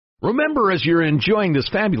Remember, as you're enjoying this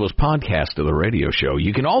fabulous podcast of the radio show,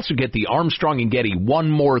 you can also get the Armstrong and Getty One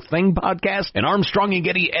More Thing podcast and Armstrong and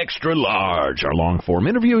Getty Extra Large, our long-form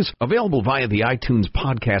interviews, available via the iTunes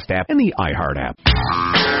podcast app and the iHeart app.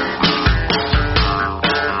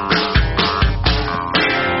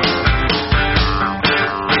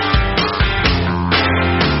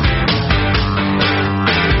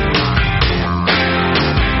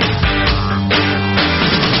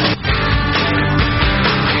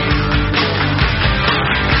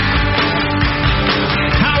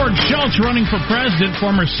 Schultz, running for president,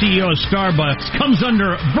 former CEO of Starbucks, comes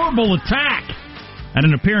under verbal attack at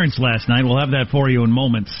an appearance last night. We'll have that for you in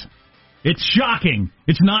moments. It's shocking.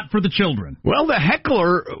 It's not for the children. Well, the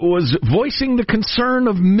heckler was voicing the concern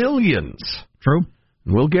of millions. True.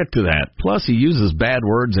 We'll get to that. Plus, he uses bad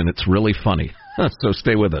words, and it's really funny. So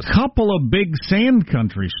stay with us. Couple of big sand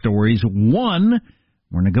country stories. One,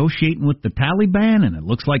 we're negotiating with the Taliban, and it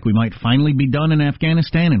looks like we might finally be done in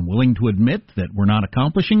Afghanistan and willing to admit that we're not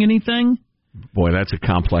accomplishing anything. Boy, that's a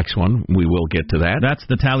complex one. We will get to that. That's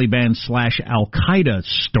the Taliban/Al-Qaeda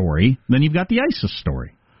story. Then you've got the ISIS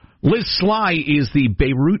story. Liz Sly is the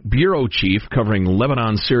Beirut bureau chief covering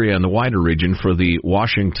Lebanon, Syria, and the wider region for the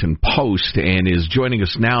Washington Post, and is joining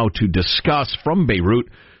us now to discuss from Beirut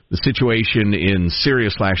the situation in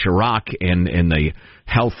Syria/Iraq and the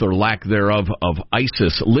health or lack thereof of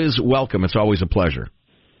ISIS. Liz, welcome. It's always a pleasure.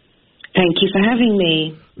 Thank you for having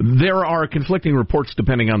me. There are conflicting reports,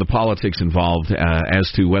 depending on the politics involved,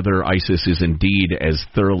 as to whether ISIS is indeed as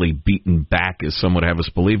thoroughly beaten back as some would have us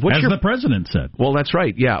believe. As the president said. Well, that's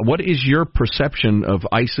right, yeah. What is your perception of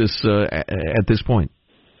ISIS at this point?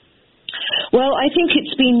 Well, I think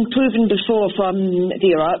it's been proven before from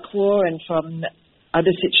the Iraq War and from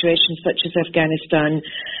other situations such as Afghanistan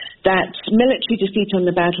that military defeat on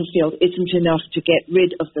the battlefield isn't enough to get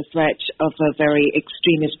rid of the threat of a very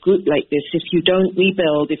extremist group like this. If you don't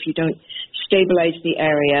rebuild, if you don't stabilize the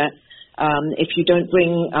area, if you don't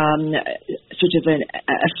bring sort of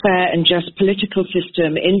a fair and just political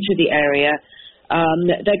system into the area,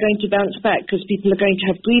 they're going to bounce back because people are going to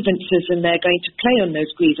have grievances and they're going to play on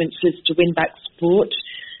those grievances to win back support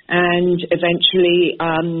and eventually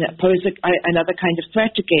pose another kind of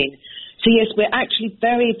threat again. So, yes, we're actually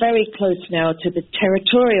very, very close now to the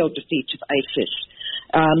territorial defeat of ISIS.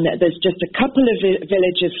 There's just a couple of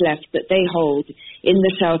villages left that they hold in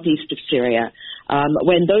the southeast of Syria.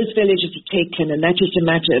 When those villages are taken, and that is a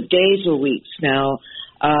matter of days or weeks now,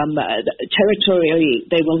 territorially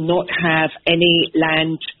they will not have any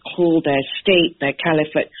land called their state, their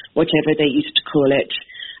caliphate, whatever they used to call it.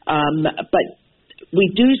 But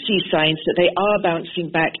we do see signs that they are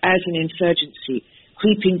bouncing back as an insurgency,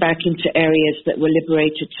 creeping back into areas that were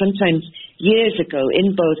liberated sometimes years ago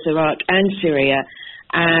in both Iraq and Syria.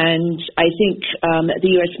 And I think the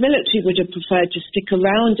U.S. military would have preferred to stick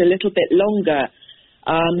around a little bit longer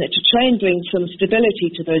to try and bring some stability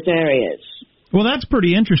to those areas. Well, that's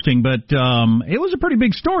pretty interesting, but it was a pretty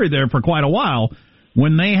big story there for quite a while.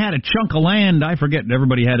 When they had a chunk of land, I forget,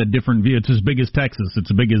 everybody had a different view. It's as big as Texas, it's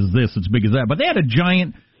as big as this, it's as big as that. But they had a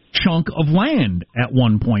giant chunk of land at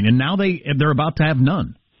one point, and now they're about to have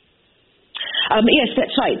none. Yes,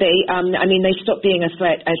 that's right. They stopped being a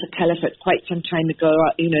threat as a caliphate quite some time ago.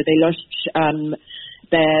 They lost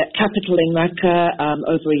their capital in Raqqa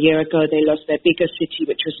over a year ago. They lost their biggest city,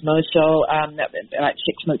 which was Mosul, about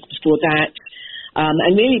 6 months before that.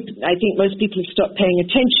 And really, I think most people have stopped paying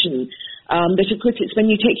attention. But of course, it's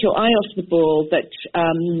when you take your eye off the ball that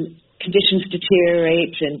conditions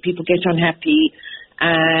deteriorate and people get unhappy,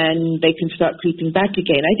 and they can start creeping back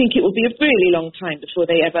again. I think it will be a really long time before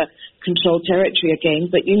they ever control territory again.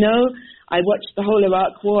 But, I watched the whole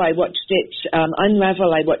Iraq War. I watched it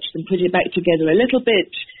unravel. I watched them put it back together a little bit,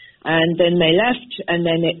 and then they left, and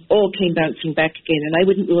then it all came bouncing back again, and I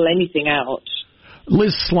wouldn't rule anything out.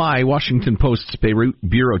 Liz Sly, Washington Post's Beirut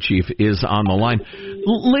bureau chief, is on the line.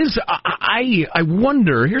 Liz, I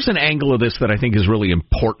wonder, here's an angle of this that I think is really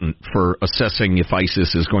important for assessing if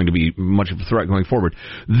ISIS is going to be much of a threat going forward.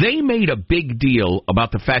 They made a big deal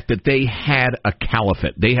about the fact that they had a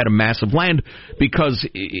caliphate. They had a massive land because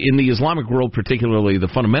in the Islamic world, particularly the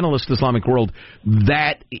fundamentalist Islamic world,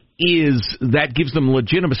 that gives them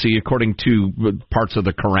legitimacy according to parts of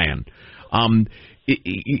the Quran.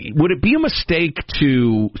 Would it be a mistake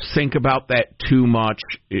to think about that too much?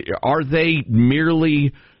 Are they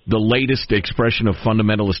merely the latest expression of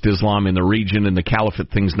fundamentalist Islam in the region, and the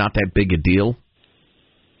caliphate thing's not that big a deal?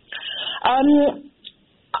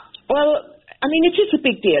 It is a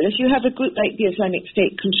big deal. If you have a group like the Islamic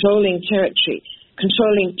State controlling territory,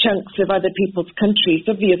 controlling chunks of other people's countries,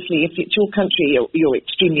 obviously, if it's your country, you're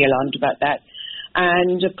extremely alarmed about that.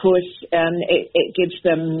 And, of course, it gives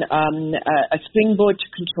them a springboard to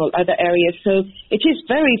control other areas. So it is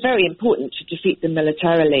very, very important to defeat them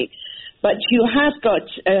militarily. But you have got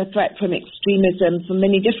a threat from extremism from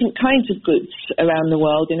many different kinds of groups around the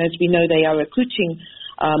world. And as we know, they are recruiting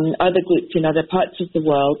other groups in other parts of the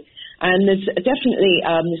world. And there's definitely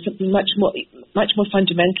something much more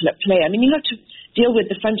fundamental at play. I mean, you have to deal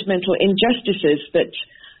with the fundamental injustices that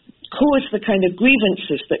cause the kind of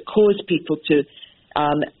grievances that cause people to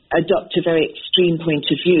adopt a very extreme point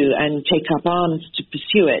of view and take up arms to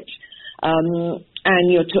pursue it. And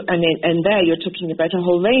there you're talking about a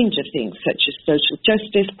whole range of things such as social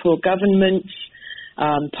justice, poor governments,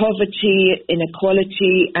 poverty,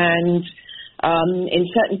 inequality, and in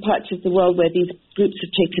certain parts of the world where these groups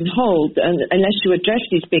have taken hold, unless you address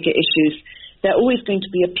these bigger issues, they're always going to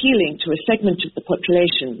be appealing to a segment of the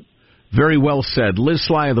population. Very well said. Liz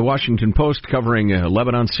Sly of the Washington Post, covering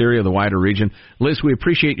Lebanon, Syria, the wider region. Liz, we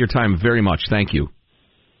appreciate your time very much. Thank you.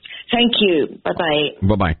 Thank you. Bye-bye.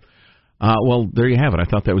 Bye-bye. Well, there you have it. I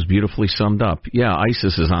thought that was beautifully summed up. Yeah,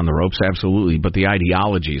 ISIS is on the ropes, absolutely, but the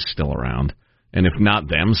ideology is still around. And if not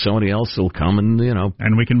them, somebody else will come and,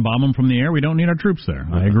 And we can bomb them from the air. We don't need our troops there.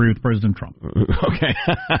 I agree with President Trump. Okay.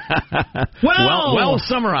 well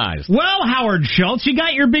summarized. Well, Howard Schultz, you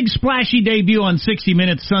got your big splashy debut on 60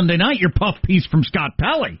 Minutes Sunday night, your puff piece from Scott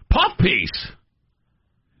Pelley. Puff piece?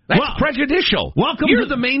 That's prejudicial. You're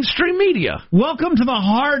the mainstream media. Welcome to the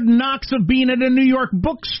hard knocks of being at a New York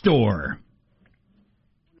bookstore.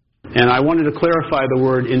 And I wanted to clarify the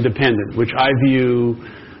word independent, which I view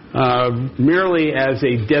merely as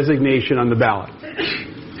a designation on the ballot.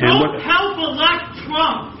 Don't help elect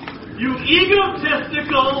Trump, you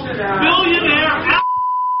egotistical billionaire.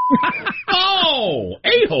 Oh,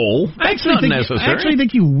 a-hole. That's not necessary. I actually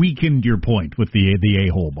think you weakened your point with the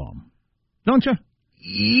a-hole bomb. Don't you?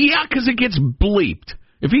 Yeah, because it gets bleeped.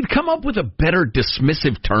 If he'd come up with a better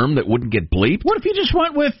dismissive term that wouldn't get bleeped. What if he just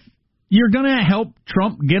went with, you're going to help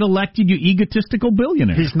Trump get elected, you egotistical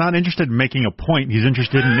billionaire? He's not interested in making a point. He's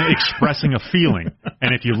interested in expressing a feeling.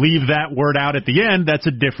 And if you leave that word out at the end, that's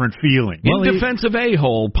a different feeling. In defense of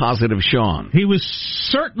a-hole, positive Sean. He was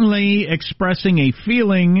certainly expressing a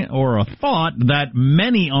feeling or a thought that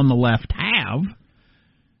many on the left have.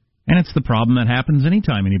 And it's the problem that happens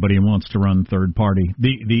anytime anybody wants to run third party.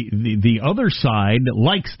 The other side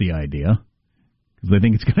likes the idea because they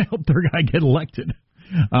think it's going to help their guy get elected.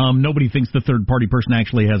 Nobody thinks the third-party person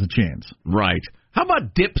actually has a chance. Right. How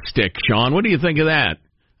about dipstick, Sean? What do you think of that?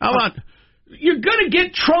 How about, you're going to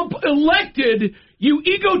get Trump elected, you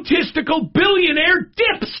egotistical billionaire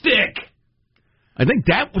dipstick? I think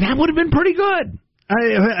that would have been pretty good.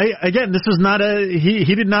 Again, this is not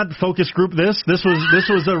he did not focus group this. This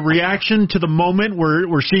was a reaction to the moment.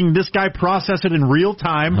 We're seeing this guy process it in real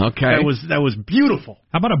time. Okay. That was beautiful.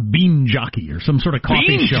 How about a bean jockey or some sort of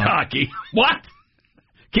coffee shop? Bean jockey? What?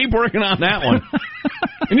 Keep working on that one.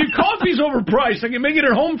 And your coffee's overpriced. I can make it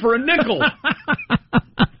at home for a nickel.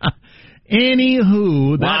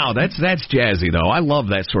 Anywho. Wow, that's jazzy, though. I love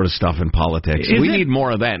that sort of stuff in politics. We need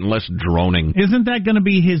more of that and less droning. Isn't that going to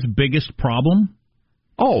be his biggest problem?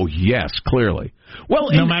 Oh, yes, clearly. Well,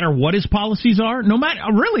 no matter what his policies are, no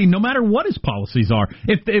matter what his policies are,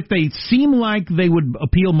 if they seem like they would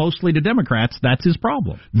appeal mostly to Democrats, that's his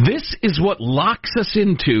problem. This is what locks us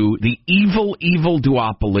into the evil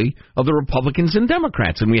duopoly of the Republicans and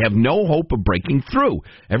Democrats, and we have no hope of breaking through.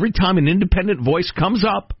 Every time an independent voice comes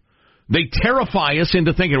up, they terrify us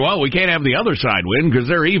into thinking, well, we can't have the other side win because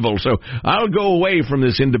they're evil, so I'll go away from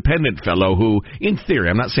this independent fellow who, in theory,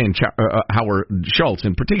 I'm not saying Howard Schultz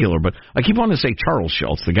in particular, but I keep wanting to say Charles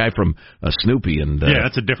Schultz, the guy from Snoopy. Yeah,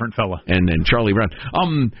 that's a different fella. And Charlie Brown.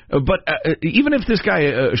 But even if this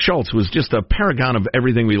guy, Schultz, was just a paragon of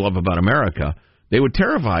everything we love about America, they would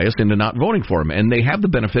terrify us into not voting for him, and they have the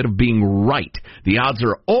benefit of being right. The odds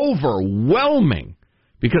are overwhelming.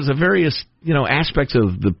 Because of various, aspects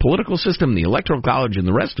of the political system, the electoral college, and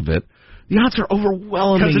the rest of it, the odds are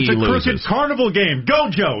overwhelming. Because it's a crooked carnival game. Go,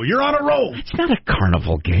 Joe. You're on a roll. It's not a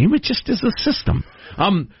carnival game. It just is a system.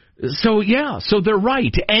 So they're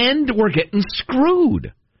right, and we're getting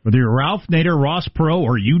screwed. Whether you're Ralph Nader, Ross Perot,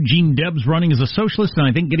 or Eugene Debs running as a socialist, and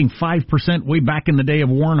I think getting 5% way back in the day of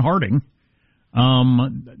Warren Harding,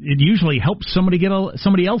 it usually helps somebody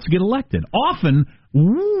else get elected. Often,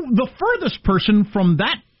 the furthest person from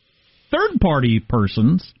that third-party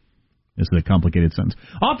person's, this is a complicated sentence,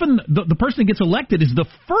 often the person that gets elected is the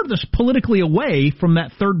furthest politically away from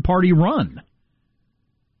that third-party run.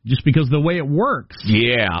 Just because of the way it works.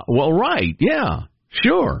 Yeah, well, right, yeah,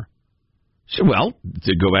 sure. So, well,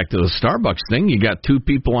 to go back to the Starbucks thing, you got two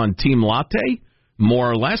people on Team Latte, more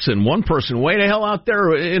or less, and one person way the hell out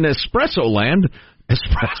there in espresso land,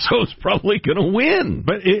 espresso's probably going to win.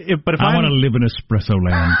 But if I want to live in espresso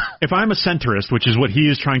land. If I'm a centrist, which is what he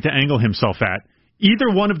is trying to angle himself at,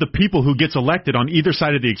 either one of the people who gets elected on either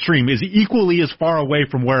side of the extreme is equally as far away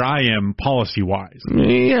from where I am policy-wise.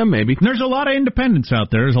 Yeah, maybe. There's a lot of independents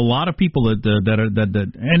out there. There's a lot of people and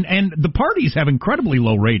the parties have incredibly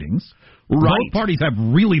low ratings. Right. Both parties have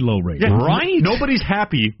really low ratings. Yeah, right. Nobody's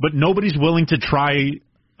happy, but nobody's willing to try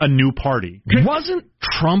a new party. Wasn't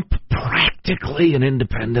Trump practically an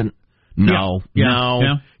independent? No. Yeah. No.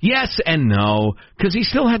 Yeah. Yes and no, because he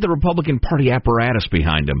still had the Republican Party apparatus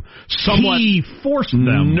behind him. Somewhat he forced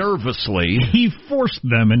them. Nervously. He forced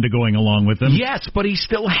them into going along with him. Yes, but he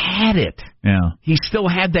still had it. Yeah. He still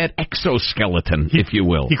had that exoskeleton, if you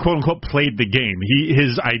will. He, quote-unquote, played the game.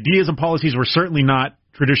 His ideas and policies were certainly not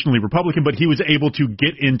traditionally Republican, but he was able to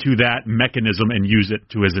get into that mechanism and use it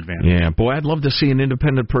to his advantage. Yeah, boy, I'd love to see an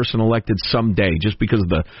independent person elected someday just because of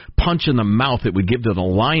the punch in the mouth it would give to the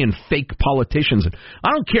lying fake politicians.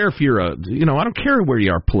 I don't care if you're I don't care where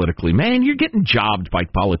you are politically. Man, you're getting jobbed by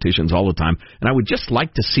politicians all the time, and I would just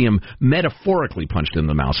like to see them metaphorically punched in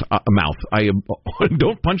the mouth. I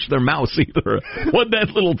don't punch their mouths either. What'd that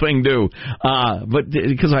little thing do? But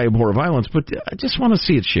because I abhor violence, but I just want to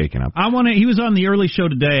see it shaken up. He was on the early show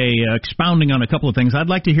today expounding on a couple of things. I'd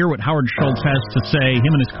like to hear what Howard Schultz has to say,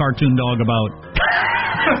 him and his cartoon dog, about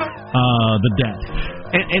the death.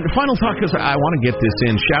 And final talk, because I want to get this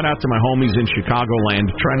in. Shout out to my homies in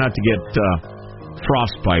Chicagoland. Try not to get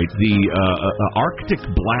frostbite. The Arctic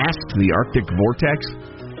blast, the Arctic vortex,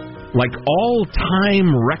 like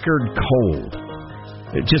all-time record cold.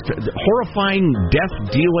 Just horrifying,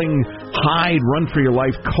 death-dealing, hide,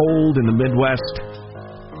 run-for-your-life cold in the Midwest.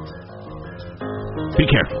 Be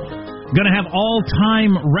careful. Going to have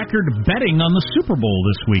all-time record betting on the Super Bowl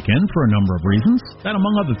this weekend for a number of reasons. That,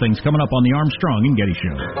 among other things, coming up on the Armstrong and Getty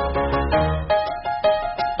Show.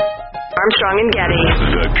 Armstrong and Getty.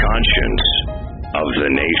 The conscience of the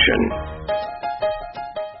nation.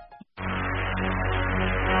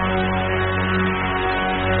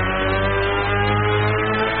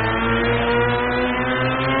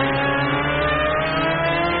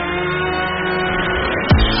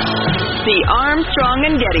 The Armstrong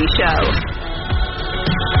and Getty Show.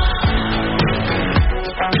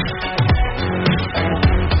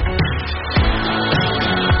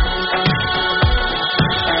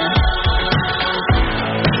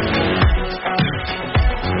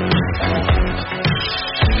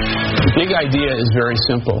 The big idea is very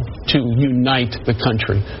simple: to unite the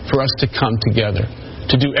country, for us to come together,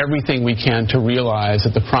 to do everything we can to realize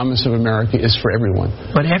that the promise of America is for everyone.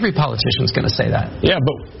 But every politician is going to say that. Yeah,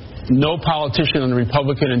 but no politician on the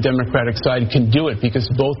Republican and Democratic side can do it because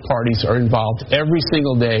both parties are involved every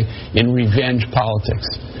single day in revenge politics.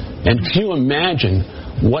 And can you imagine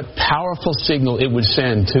what powerful signal it would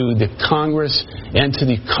send to the Congress and to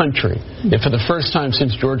the country if for the first time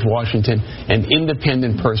since George Washington, an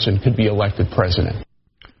independent person could be elected president?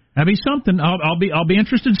 That'd be something. I'll be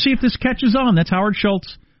interested to see if this catches on. That's Howard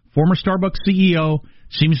Schultz, former Starbucks CEO.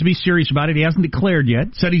 Seems to be serious about it. He hasn't declared yet.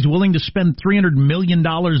 Said he's willing to spend $300 million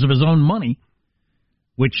of his own money,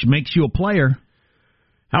 which makes you a player.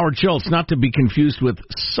 Howard Schultz, not to be confused with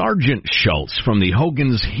Sergeant Schultz from the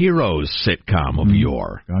Hogan's Heroes sitcom of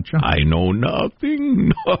yore. Gotcha. I know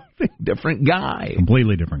nothing. Different guy.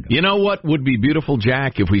 Completely different guy. You know what would be beautiful,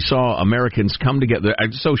 Jack, if we saw Americans come together?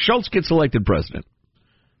 So Schultz gets elected president.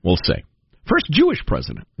 We'll say. First Jewish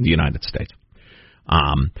president in the United States.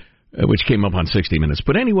 Which came up on 60 Minutes.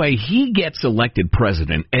 But anyway, he gets elected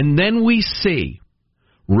president, and then we see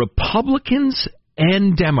Republicans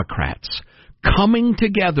and Democrats coming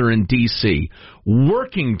together in D.C.,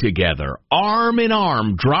 working together, arm in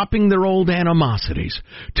arm, dropping their old animosities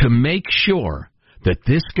to make sure that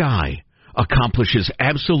this guy accomplishes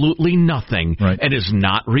absolutely nothing and is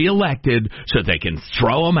not reelected so they can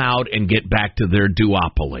throw him out and get back to their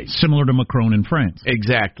duopoly. Similar to Macron in France.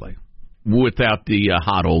 Exactly. Without the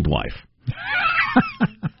hot old wife.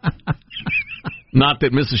 Not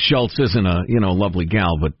that Mrs. Schultz isn't a lovely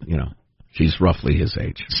gal, but she's roughly his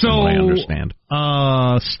age. So I understand.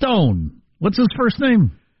 Stone. What's his first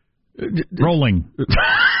name? Rolling.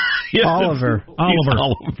 Yes, Oliver.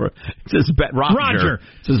 It's as bad. Roger.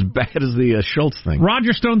 It's as bad as the Schultz thing.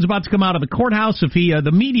 Roger Stone's about to come out of the courthouse. If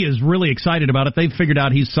the media is really excited about it, they've figured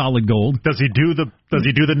out he's solid gold. Does he do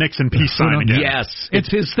the Nixon peace sign again? Yes, it's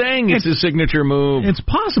his thing. It's his signature move. It's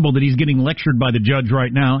possible that he's getting lectured by the judge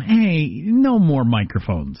right now. Hey, no more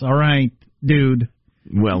microphones, all right, dude.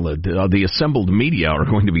 Well, the assembled media are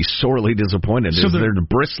going to be sorely disappointed as they're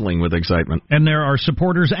bristling with excitement. And there are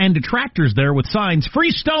supporters and detractors there with signs, Free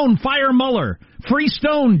Stone, fire Mueller. Free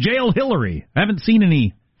Stone, jail Hillary. I haven't seen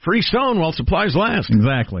any. Free Stone while supplies last.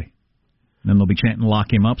 Exactly. Then they'll be chanting,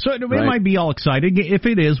 lock him up. So it might be all exciting. If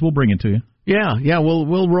it is, we'll bring it to you. Yeah,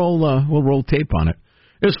 we'll roll tape on it.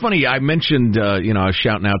 It was funny. I mentioned, I was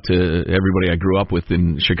shouting out to everybody I grew up with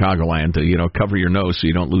in Chicagoland to, cover your nose so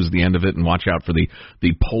you don't lose the end of it, and watch out for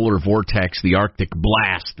the polar vortex, the Arctic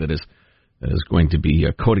blast that is going to be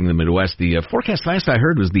coating the Midwest. The forecast last I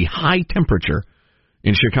heard was the high temperature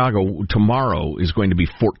in Chicago tomorrow is going to be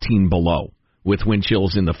 14 below, with wind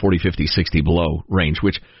chills in the 40, 50, 60 below range,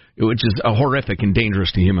 which is horrific and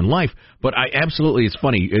dangerous to human life. But it's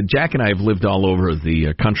funny, Jack and I have lived all over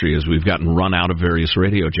the country as we've gotten run out of various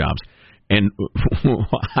radio jobs. And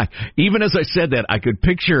even as I said that, I could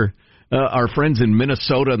picture our friends in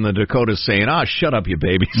Minnesota and the Dakotas saying, shut up, you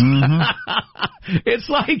babies. Mm-hmm. It's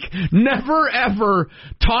like never, ever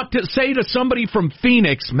say to somebody from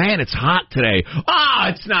Phoenix, man, it's hot today.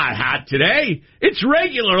 It's not hot today. It's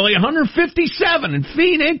regularly 157 in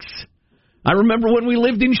Phoenix. I remember when we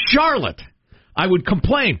lived in Charlotte, I would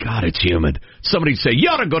complain, God, it's humid. Somebody'd say, you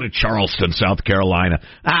ought to go to Charleston, South Carolina.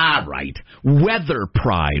 Right. Weather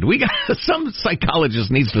pride. Some psychologist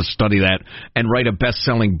needs to study that and write a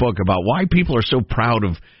best-selling book about why people are so proud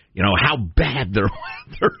of, how bad their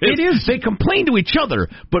weather is. It is. They complain to each other,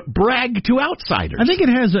 but brag to outsiders. I think it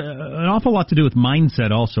has an awful lot to do with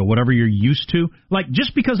mindset also, whatever you're used to. Like,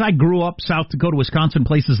 just because I grew up South Dakota, Wisconsin,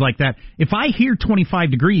 places like that, if I hear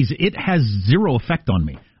 25 degrees, it has zero effect on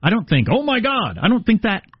me. I don't think, oh, my God. I don't think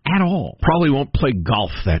that at all. Probably won't play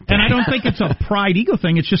golf that day. And I don't think it's a pride ego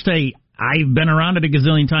thing. It's just I've been around it a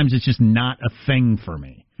gazillion times. It's just not a thing for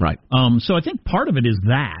me. Right. So I think part of it is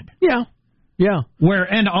that. Yeah.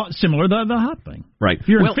 Similar to the hot thing. Right. If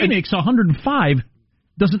you're in Phoenix, 105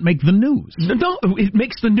 doesn't make the news. No, it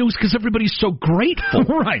makes the news because everybody's so grateful.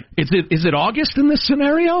 Right. Is it August in this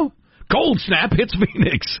scenario? Cold snap hits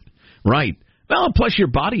Phoenix. Right. Well, plus your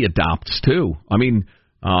body adopts, too. I mean,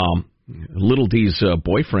 Little D's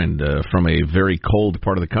boyfriend from a very cold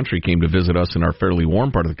part of the country came to visit us in our fairly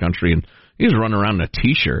warm part of the country, and he was running around in a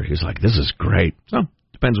T-shirt. He's like, this is great. So,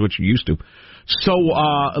 depends what you're used to. So,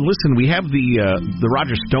 listen, we have the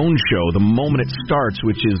Roger Stone show the moment it starts,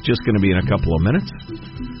 which is just going to be in a couple of minutes.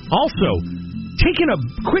 Also, taking a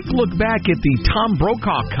quick look back at the Tom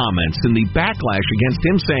Brokaw comments and the backlash against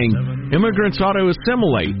him saying immigrants ought to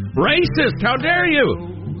assimilate. Racist, how dare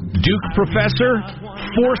you? Duke professor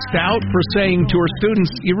forced out for saying to her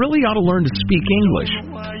students, you really ought to learn to speak English.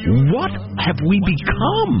 What have we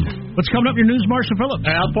become? What's coming up in your news, Marshall Phillips?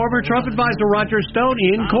 Former Trump advisor Roger Stone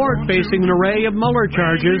in court facing an array of Mueller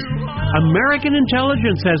charges. American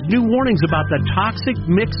intelligence has new warnings about the toxic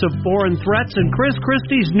mix of foreign threats, and Chris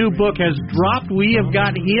Christie's new book has dropped. We have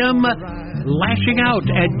got him lashing out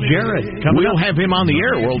at Jared. We'll have him on the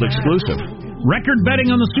air, world exclusive. Record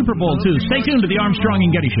betting on the Super Bowl, too. Stay tuned to the Armstrong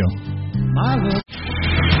and Getty Show.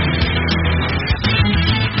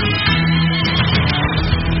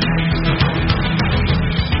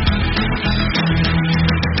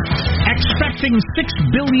 Expecting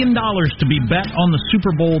 $6 billion to be bet on the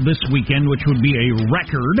Super Bowl this weekend, which would be a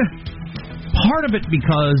record. Part of it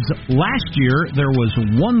because last year there was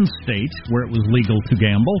one state where it was legal to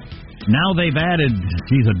gamble. Now they've added,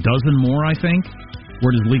 a dozen more, I think,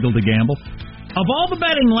 where it is legal to gamble. Of all the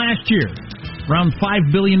betting last year, around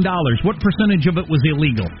 $5 billion, what percentage of it was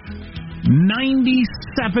illegal? 97%.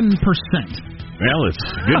 Well, it's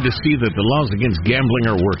good to see that the laws against gambling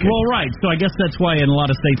are working. Well, right. So I guess that's why in a lot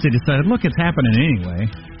of states they decided, look, it's happening anyway.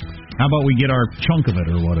 How about we get our chunk of it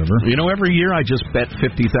or whatever? Every year I just bet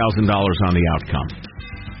 $50,000 on the outcome.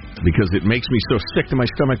 Because it makes me so sick to my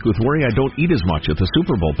stomach with worry I don't eat as much at the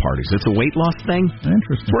Super Bowl parties. It's a weight loss thing.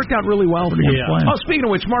 Interesting. It's worked out really well for you. Oh, speaking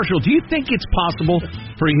of which, Marshall, do you think it's possible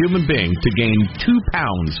for a human being to gain 2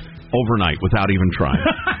 pounds overnight without even trying?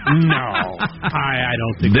 No. I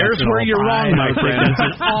don't think There's where you're wrong, my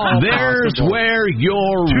friend. There's where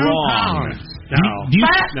you're wrong. Do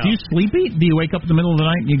you sleep eat? Do you wake up in the middle of the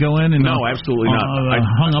night and you go in and no, absolutely not.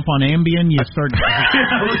 Hung up on Ambien, you start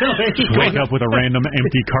wake up with a random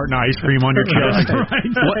empty carton of ice cream on your chest.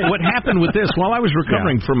 Right. What happened with this? While I was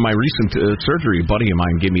recovering from my recent surgery, a buddy of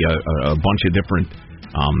mine gave me a bunch of different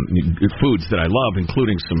foods that I love,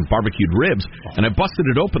 including some barbecued ribs, and I busted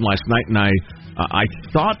it open last night, and I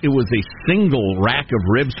thought it was a single rack of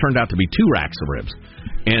ribs. Turned out to be 2 racks of ribs.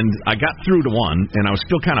 And I got through to one, and I was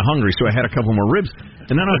still kind of hungry, so I had a couple more ribs.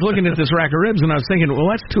 And then I was looking at this rack of ribs, and I was thinking,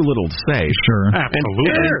 well, that's too little to say. Sure.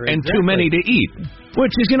 And too many to eat,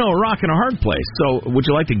 which is, a rock and a hard place. So would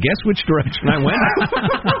you like to guess which direction I went?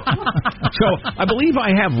 So I believe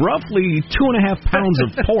I have roughly 2.5 pounds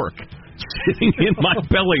of pork sitting in my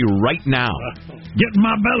belly right now. Get in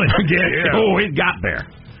my belly. Yeah. Oh, it got there.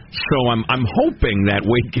 So I'm hoping that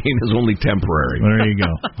weight gain is only temporary. There you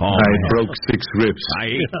go. Oh, I broke 6 ribs.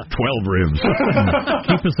 I ate 12 ribs.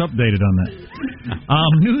 Keep us updated on that.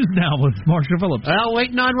 News now with Marshall Phillips. Well,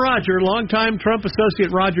 waiting on Roger. Longtime Trump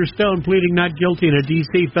associate Roger Stone pleading not guilty in a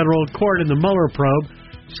D.C. federal court in the Mueller probe.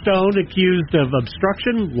 Stone accused of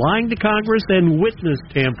obstruction, lying to Congress, and witness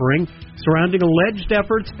tampering surrounding alleged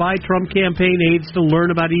efforts by Trump campaign aides to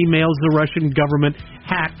learn about emails the Russian government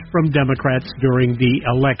hacked from Democrats during the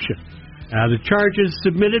election. The charges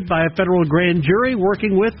submitted by a federal grand jury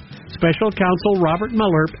working with special counsel Robert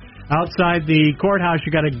Mueller. Outside the courthouse,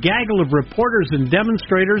 you got a gaggle of reporters and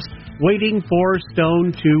demonstrators waiting for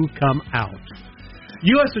Stone to come out.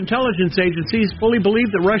 U.S. intelligence agencies fully believe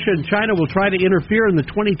that Russia and China will try to interfere in the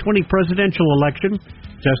 2020 presidential election.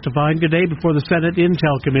 Testifying today before the Senate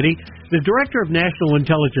Intel Committee, the Director of National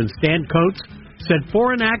Intelligence, Dan Coates, said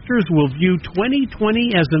foreign actors will view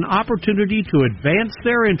 2020 as an opportunity to advance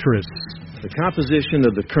their interests. The composition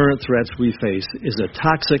of the current threats we face is a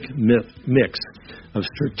toxic mix of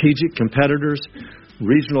strategic competitors,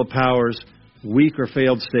 regional powers, weak or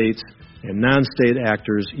failed states, and non-state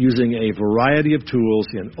actors using a variety of tools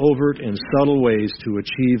in overt and subtle ways to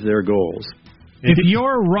achieve their goals. If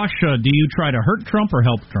you're Russia, do you try to hurt Trump or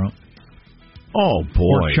help Trump? Oh,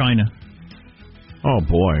 boy. Or China? Oh,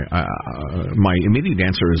 boy. My immediate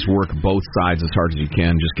answer is work both sides as hard as you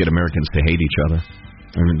can. Just get Americans to hate each other.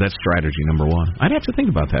 I mean, that's strategy number one. I'd have to think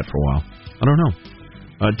about that for a while. I don't know.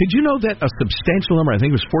 Did you know that a substantial number, I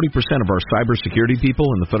think it was 40% of our cybersecurity people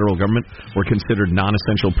in the federal government were considered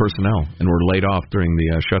non-essential personnel and were laid off during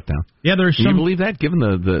the shutdown? Yeah, Can you believe that, given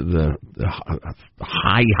the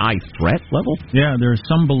high threat level? Yeah, there's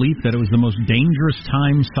some belief that it was the most dangerous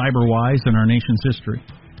time cyber-wise in our nation's history.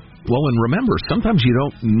 Well, and remember, sometimes you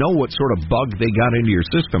don't know what sort of bug they got into your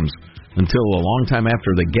systems until a long time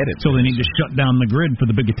after they get it. So they need to shut down the grid for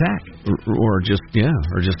the big attack. Or just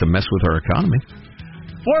to mess with our economy.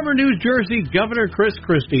 Former New Jersey Governor Chris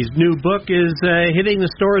Christie's new book is hitting the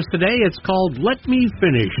stores today. It's called Let Me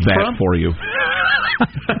Finish. That Trump for you.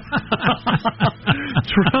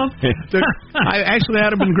 Trump. I'd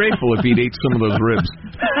have been grateful if he'd ate some of those ribs.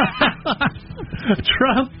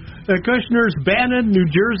 Trump, Kushner's Bannon, New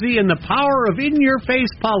Jersey, and the power of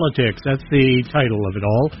in-your-face politics. That's the title of it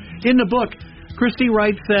all. In the book, Christie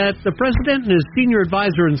writes that the president and his senior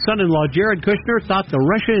advisor and son-in-law, Jared Kushner, thought the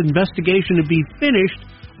Russia investigation would be finished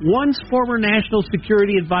once former National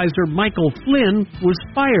Security Advisor Michael Flynn was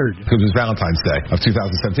fired. Because it was Valentine's Day of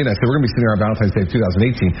 2017. I said, we're going to be sitting here on Valentine's Day of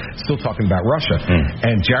 2018 still talking about Russia.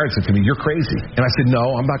 And Jared said to me, you're crazy. And I said,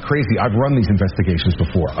 no, I'm not crazy. I've run these investigations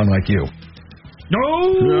before, unlike you.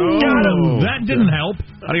 No, got him. That didn't help.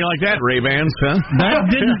 How do you like that, Ray-Bans, huh?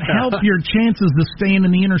 That didn't help your chances of staying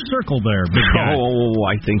in the inner circle there, big guy. Oh,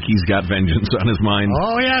 I think he's got vengeance on his mind.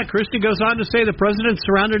 Oh, yeah. Christie goes on to say the president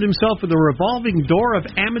surrounded himself with a revolving door of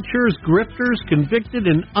amateurs, grifters, convicted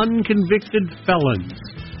and unconvicted felons.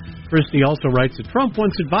 Christie also writes that Trump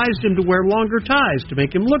once advised him to wear longer ties to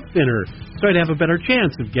make him look thinner, so he'd have a better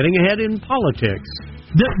chance of getting ahead in politics.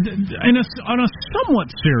 On a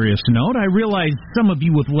somewhat serious note, I realize some of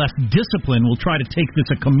you with less discipline will try to take this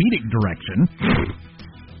a comedic direction.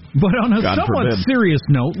 But on a somewhat serious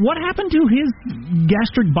note, what happened to his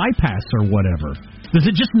gastric bypass or whatever? Does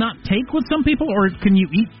it just not take with some people, or can you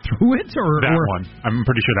eat through it? Or one. I'm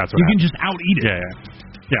pretty sure that's what you can just out-eat it.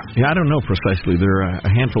 Yeah. I don't know precisely. There are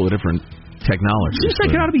a handful of different technology. It seems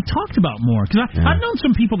like it ought to be talked about more, because I've known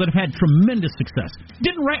some people that have had tremendous success.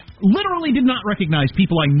 Literally did not recognize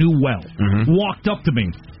people I knew well. Walked up to me.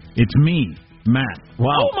 It's me, Matt.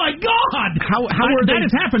 Wow. Oh my God! How that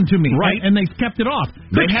has happened to me, right? And they've kept it off.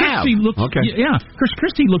 They have. Chris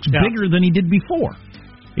Christie looks bigger than he did before.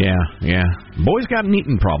 Yeah. Boy's got an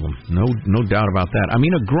eating problem. No doubt about that. I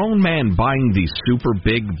mean, a grown man buying the super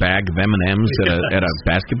big bag of M&Ms at a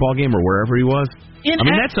basketball game or wherever he was.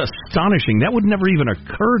 That's astonishing. That would never even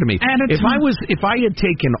occur to me. If I had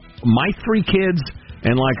taken my 3 kids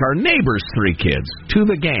and like our neighbor's 3 kids to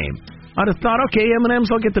the game, I'd have thought, okay, M&Ms,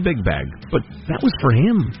 I'll get the big bag. But that was for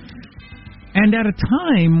him. And at a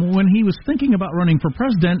time when he was thinking about running for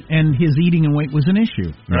president and his eating and weight was an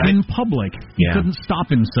issue. Right. In public. He couldn't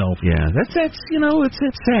stop himself. Yeah, that's it's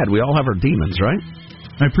sad. We all have our demons, right?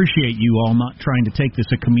 I appreciate you all not trying to take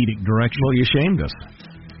this a comedic direction. Well, you shamed us.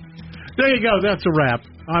 There you go. That's a wrap.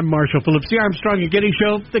 I'm Marshall Phillips, the Armstrong and Getty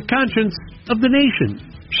Show, the conscience of the nation.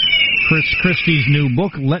 Chris Christie's new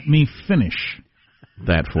book, Let Me Finish.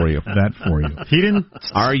 That for you. He didn't.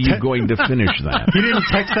 Are you going to finish that? He didn't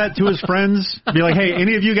text that to his friends. Be like, hey,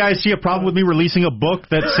 any of you guys see a problem with me releasing a book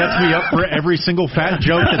that sets me up for every single fat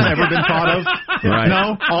joke that's ever been thought of? Right.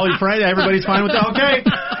 No? All your friends, everybody's fine with that? Okay,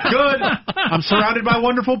 good. I'm surrounded by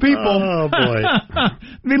wonderful people. Oh, boy.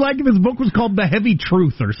 It'd be like if his book was called The Heavy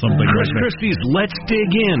Truth or something. Chris Christie's Let's Dig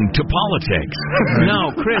Into Politics.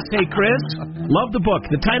 No, Chris. Hey, Chris. Love the book.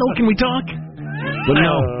 The title, can we talk? But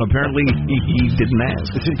no, apparently he didn't ask.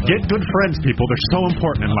 Get good friends, people. They're so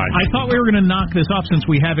important in life. I thought we were going to knock this off since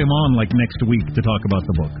we have him on like next week to talk about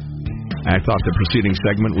the book. I thought the preceding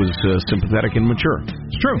segment was sympathetic and mature.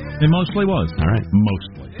 It's true. It mostly was. All right.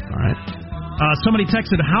 Mostly. All right. Somebody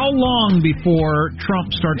texted, how long before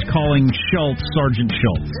Trump starts calling Schultz Sergeant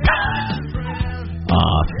Schultz?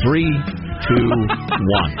 3, 2, 1.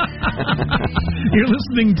 You're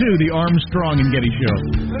listening to the Armstrong and Getty Show.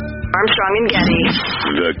 Armstrong and Getty.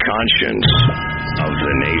 The conscience of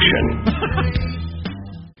the nation.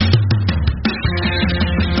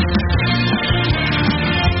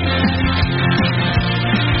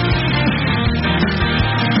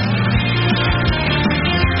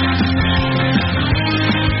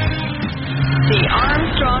 The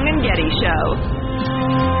Armstrong and Getty Show.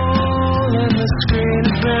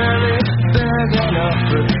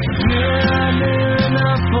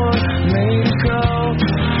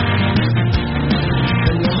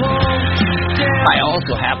 I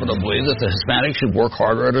also happen to believe that the Hispanics should work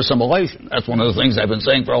harder at assimilation. That's one of the things I've been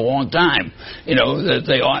saying for a long time. You know, that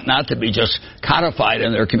they ought not to be just codified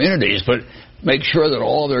in their communities, but make sure that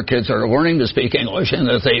all of their kids are learning to speak English and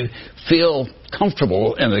that they feel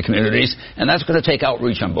comfortable in the communities, and that's going to take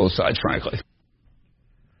outreach on both sides, frankly.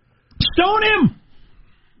 Stone him!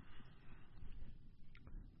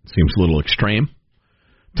 Seems a little extreme.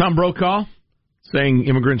 Tom Brokaw saying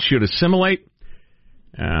immigrants should assimilate.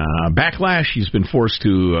 Backlash. He's been forced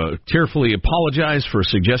to tearfully apologize for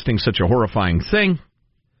suggesting such a horrifying thing.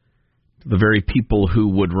 The very people who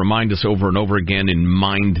would remind us over and over again in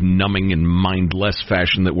mind-numbing and mindless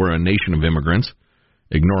fashion that we're a nation of immigrants,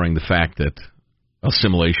 ignoring the fact that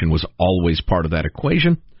assimilation was always part of that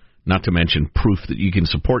equation, not to mention proof that you can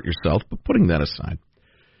support yourself, but putting that aside.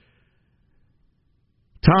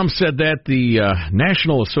 Tom said that the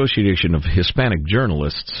National Association of Hispanic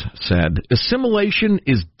Journalists said, assimilation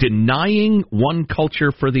is denying one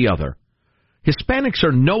culture for the other. Hispanics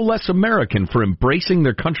are no less American for embracing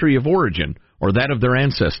their country of origin or that of their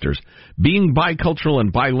ancestors. Being bicultural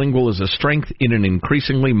and bilingual is a strength in an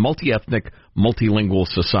increasingly multi-ethnic, multilingual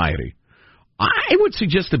society. I would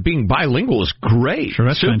suggest that being bilingual is great. Sure,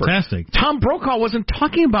 that's super. fantastic. Tom Brokaw wasn't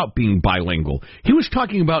talking about being bilingual. He was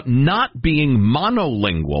talking about not being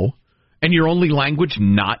monolingual and your only language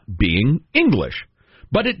not being English.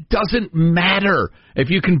 But it doesn't matter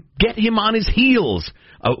if you can get him on his heels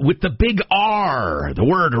with the big R, the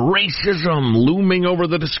word racism looming over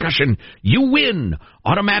the discussion. You win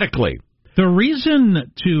automatically. The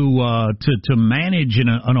reason to manage in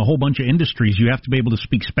a whole bunch of industries you have to be able to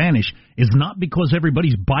speak Spanish is not because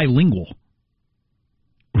everybody's bilingual.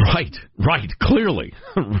 Right, clearly.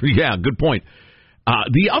 Yeah, good point.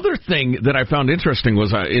 The other thing that I found interesting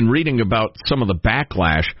was in reading about some of the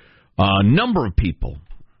backlash, a number of people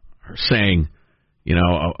are saying, you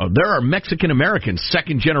know, there are Mexican Americans,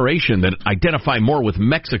 second generation, that identify more with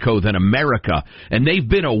Mexico than America, and they've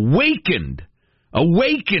been awakened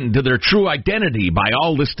to their true identity by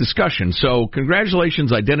all this discussion. So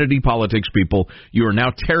congratulations, identity politics people. You are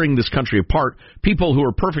now tearing this country apart. People who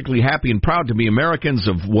are perfectly happy and proud to be Americans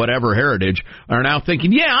of whatever heritage are now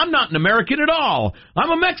thinking, yeah, I'm not an American at all.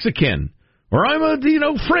 I'm a Mexican, or I'm a,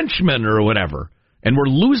 Frenchman or whatever. And we're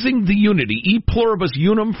losing the unity. E pluribus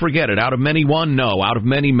unum, forget it. Out of many, one, no. Out of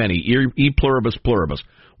many, many. E pluribus pluribus.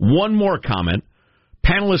 One more comment.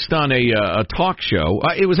 Panelist on a talk show.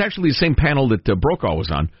 It was actually the same panel that Brokaw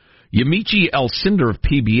was on. Yamiche Elcinder of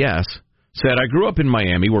PBS said, I grew up in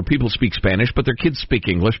Miami where people speak Spanish, but their kids speak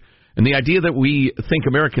English. And the idea that we think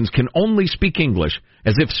Americans can only speak English,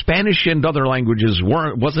 as if Spanish and other languages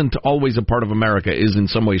wasn't always a part of America, is in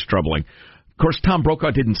some ways troubling. Of course, Tom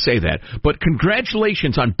Brokaw didn't say that. But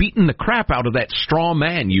congratulations on beating the crap out of that straw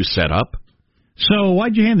man you set up. So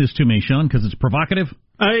why'd you hand this to me, Sean? Because it's provocative?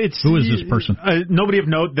 Who is this person? Nobody of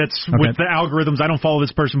note. That's okay. With the algorithms. I don't follow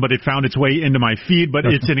this person, but it found its way into my feed. But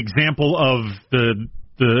it's an example of the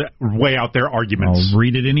way out there arguments. I'll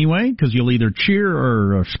read it anyway, because you'll either cheer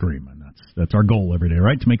or scream. And that's our goal every day,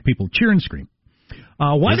 right? To make people cheer and scream.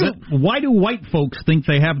 Why do white folks think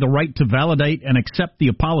they have the right to validate and accept the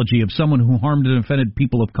apology of someone who harmed and offended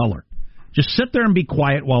people of color? Just sit there and be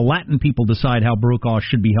quiet while Latin people decide how Brokaw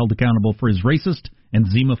should be held accountable for his racist and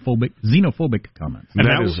xenophobic comments. And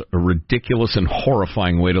that is a ridiculous and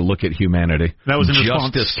horrifying way to look at humanity. That was in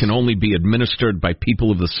Justice can only be administered by people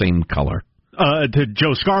of the same color. To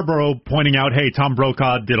Joe Scarborough pointing out, hey, Tom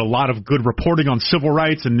Brokaw did a lot of good reporting on civil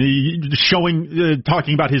rights and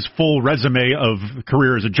talking about his full resume of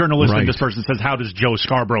career as a journalist. Right. And this person says, how does Joe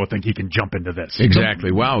Scarborough think he can jump into this?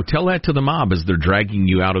 Exactly. Wow. Tell that to the mob as they're dragging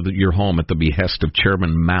you out of your home at the behest of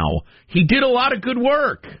Chairman Mao. He did a lot of good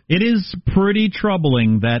work. It is pretty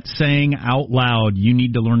troubling that saying out loud, you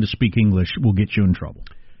need to learn to speak English, will get you in trouble.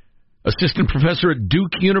 Assistant professor at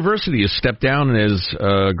Duke University has stepped down as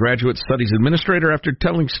graduate studies administrator after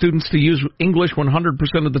telling students to use English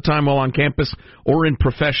 100% of the time while on campus or in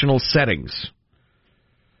professional settings.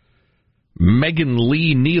 Megan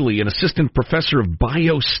Lee Neely, an assistant professor of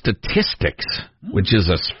biostatistics, which is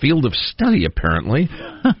a field of study, apparently.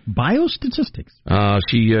 Biostatistics?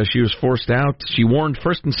 She was forced out. She warned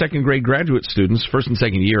first and second grade graduate students, first and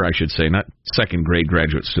second year, I should say, not second grade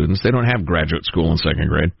graduate students. They don't have graduate school in second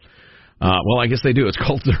grade. Well, I guess they do. It's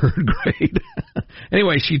called third grade.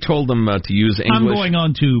 Anyway, she told them to use English. I'm going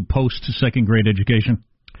on to post-second grade education.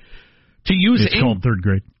 To use It's called third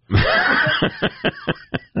grade.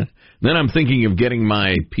 Then I'm thinking of getting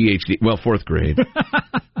my PhD. Well, fourth grade.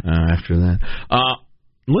 After that.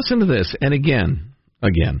 Listen to this. And again,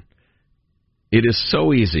 it is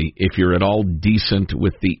so easy, if you're at all decent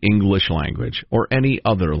with the English language or any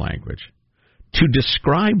other language, to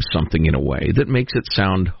describe something in a way that makes it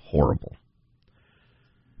sound horrible.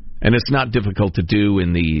 And it's not difficult to do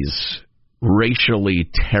in these racially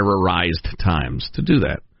terrorized times to do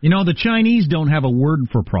that. You know, the Chinese don't have a word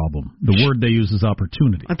for problem. The word they use is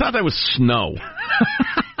opportunity. I thought that was snow.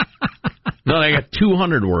 No, they got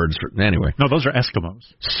 200 words. Anyway. No, those are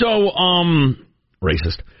Eskimos. So,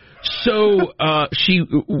 racist. So she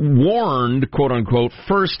warned, quote unquote,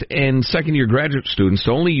 first and second year graduate students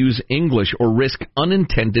to only use English or risk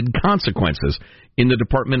unintended consequences in the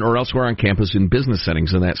department or elsewhere on campus in business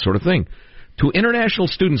settings and that sort of thing. To international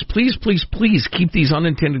students, please, please, please keep these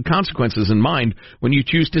unintended consequences in mind when you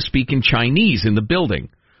choose to speak in Chinese in the building.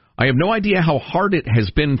 I have no idea how hard it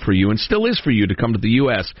has been for you and still is for you to come to the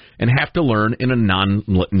U.S. and have to learn in a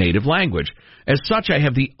non-native language. As such, I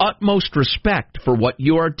have the utmost respect for what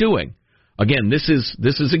you are doing. Again, this is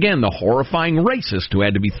the horrifying racist who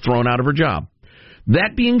had to be thrown out of her job.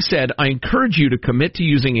 That being said, I encourage you to commit to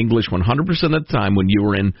using English 100% of the time when you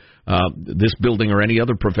are in this building or any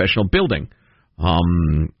other professional building,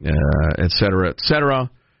 et cetera, et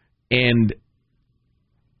cetera. And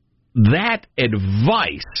that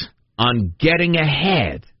advice on getting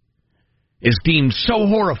ahead is deemed so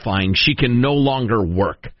horrifying she can no longer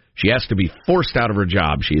work. She has to be forced out of her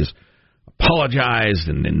job. She has apologized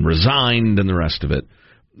and resigned and the rest of it.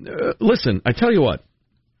 Listen, I tell you what,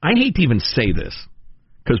 I hate to even say this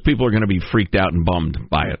because people are going to be freaked out and bummed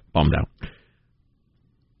out.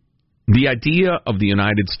 The idea of the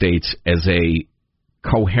United States as a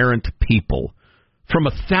coherent people from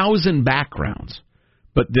 1,000 backgrounds,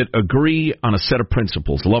 but that agree on a set of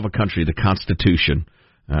principles: love of country, the Constitution,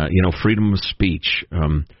 freedom of speech,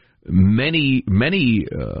 many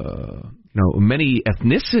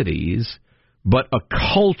ethnicities, but a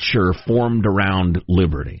culture formed around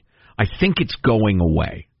liberty. I think it's going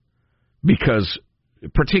away because,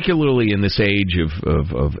 particularly in this age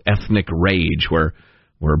of ethnic rage, where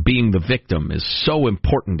being the victim is so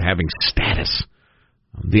important, having status,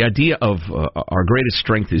 the idea of our greatest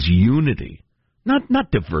strength is unity.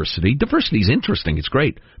 Not diversity. Diversity is interesting. It's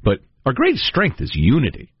great. But our greatest strength is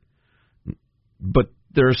unity. But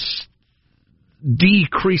there's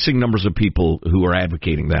decreasing numbers of people who are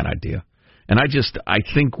advocating that idea. And I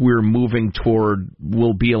think we're moving toward,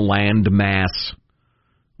 we'll be a land mass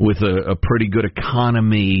with a pretty good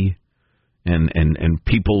economy and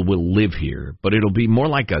people will live here. But it'll be more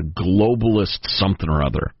like a globalist something or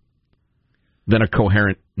other than a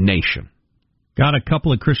coherent nation. Got a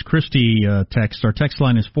couple of Chris Christie texts. Our text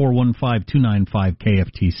line is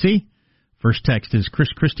 415-295-KFTC. First text is Chris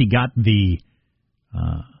Christie got the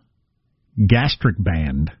gastric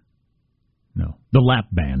band. No, the lap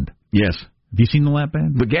band. Yes. Have you seen the lap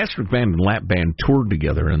band? The gastric band and lap band toured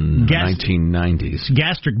together in the 1990s.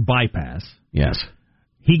 Gastric bypass. Yes.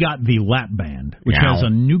 He got the lap band, which has a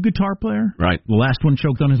new guitar player. Right. The last one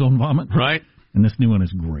choked on his own vomit. Right. And this new one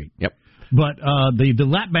is great. Yep. But the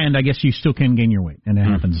lap band, I guess you still can gain your weight, and it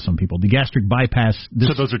happens to some people. The gastric bypass.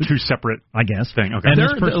 So those are two separate, I guess. Thing. Okay.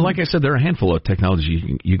 And like I said, there are a handful of technologies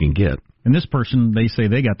you can get. And this person, they say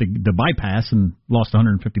they got the bypass and lost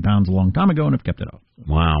 150 pounds a long time ago and have kept it off.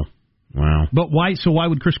 Wow. But why? So why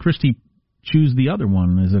would Chris Christie choose the other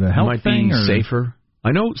one? Is it a health thing? Might be safer.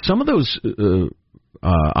 I know some of those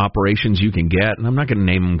operations you can get, and I'm not going to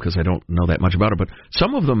name them because I don't know that much about it, but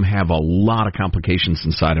some of them have a lot of complications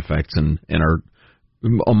and side effects and are,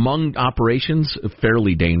 among operations,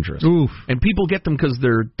 fairly dangerous. Oof. And people get them because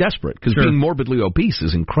they're desperate, because being morbidly obese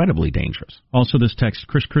is incredibly dangerous. Also, this text,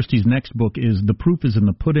 Chris Christie's next book is The Proof is in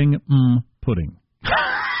the Pudding, Pudding.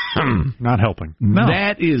 Not helping. No.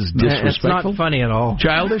 That is disrespectful. It's not funny at all.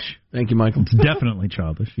 Childish? Thank you, Michael. It's definitely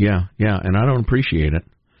childish. Yeah, and I don't appreciate it.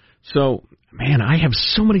 So, man, I have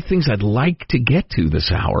so many things I'd like to get to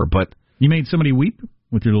this hour, but... You made somebody weep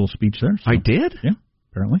with your little speech there. So. I did? Yeah,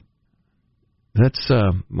 apparently. That's,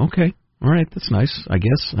 okay. All right, that's nice, I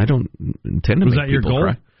guess. I don't intend to Was make that your people goal?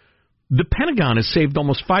 cry. The Pentagon has saved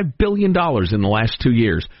almost $5 billion in the last 2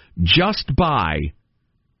 years just by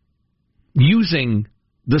using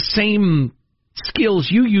the same skills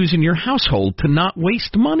you use in your household to not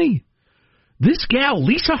waste money. This gal,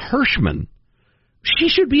 Lisa Hirschman, she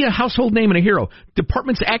should be a household name and a hero.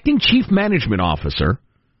 Department's acting chief management officer,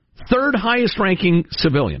 third highest ranking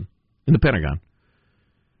civilian in the Pentagon,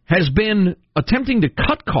 has been attempting to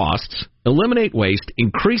cut costs, eliminate waste,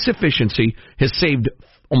 increase efficiency, has saved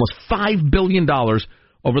almost $5 billion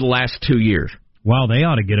over the last 2 years. Wow, they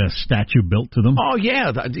ought to get a statue built to them. Oh, yeah.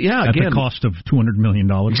 At the cost of $200 million.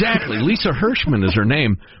 Exactly. Lisa Hirschman is her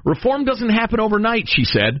name. Reform doesn't happen overnight, she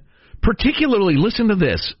said. Particularly, listen to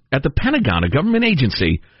this, at the Pentagon, a government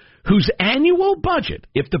agency whose annual budget,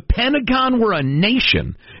 if the Pentagon were a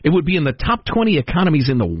nation, it would be in the top 20 economies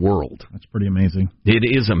in the world. That's pretty amazing. It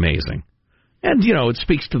is amazing. And, it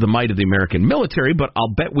speaks to the might of the American military, but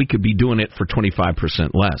I'll bet we could be doing it for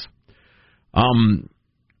 25% less.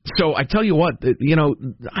 So I tell you what,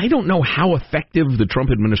 I don't know how effective the Trump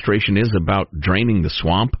administration is about draining the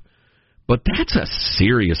swamp, but that's a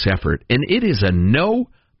serious effort, and it is a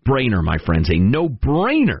no-brainer, my friends, a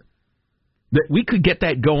no-brainer that we could get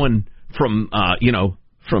that going from bow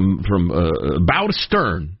to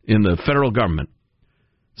stern in the federal government.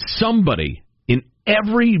 Somebody in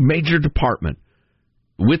every major department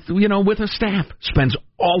with a staff spends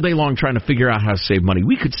all day long trying to figure out how to save money.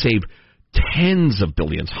 We could save tens of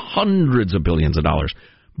billions, hundreds of billions of dollars.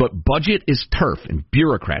 But budget is turf, and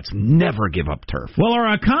bureaucrats never give up turf. Well,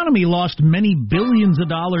 our economy lost many billions of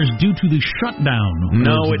dollars due to the shutdown.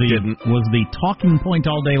 No, it didn't. Was the talking point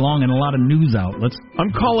all day long in a lot of news outlets.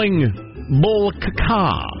 I'm calling bull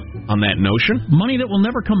caca on that notion. Money that will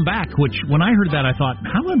never come back, which when I heard that, I thought,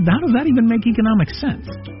 how does that even make economic sense?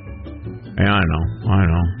 Yeah, I know.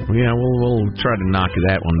 Yeah, we'll try to knock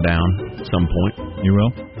that one down at some point. You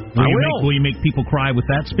will? Will you make people cry with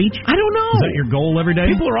that speech? I don't know. Is that your goal every day?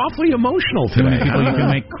 People are awfully emotional today. People you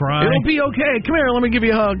can make cry. It'll be okay. Come here, let me give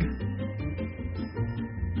you a hug.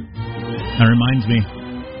 That reminds me.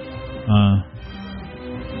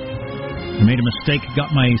 I made a mistake.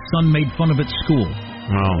 Got my son made fun of at school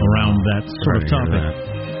around that sort of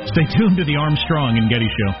topic. Stay tuned to the Armstrong and Getty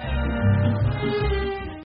Show.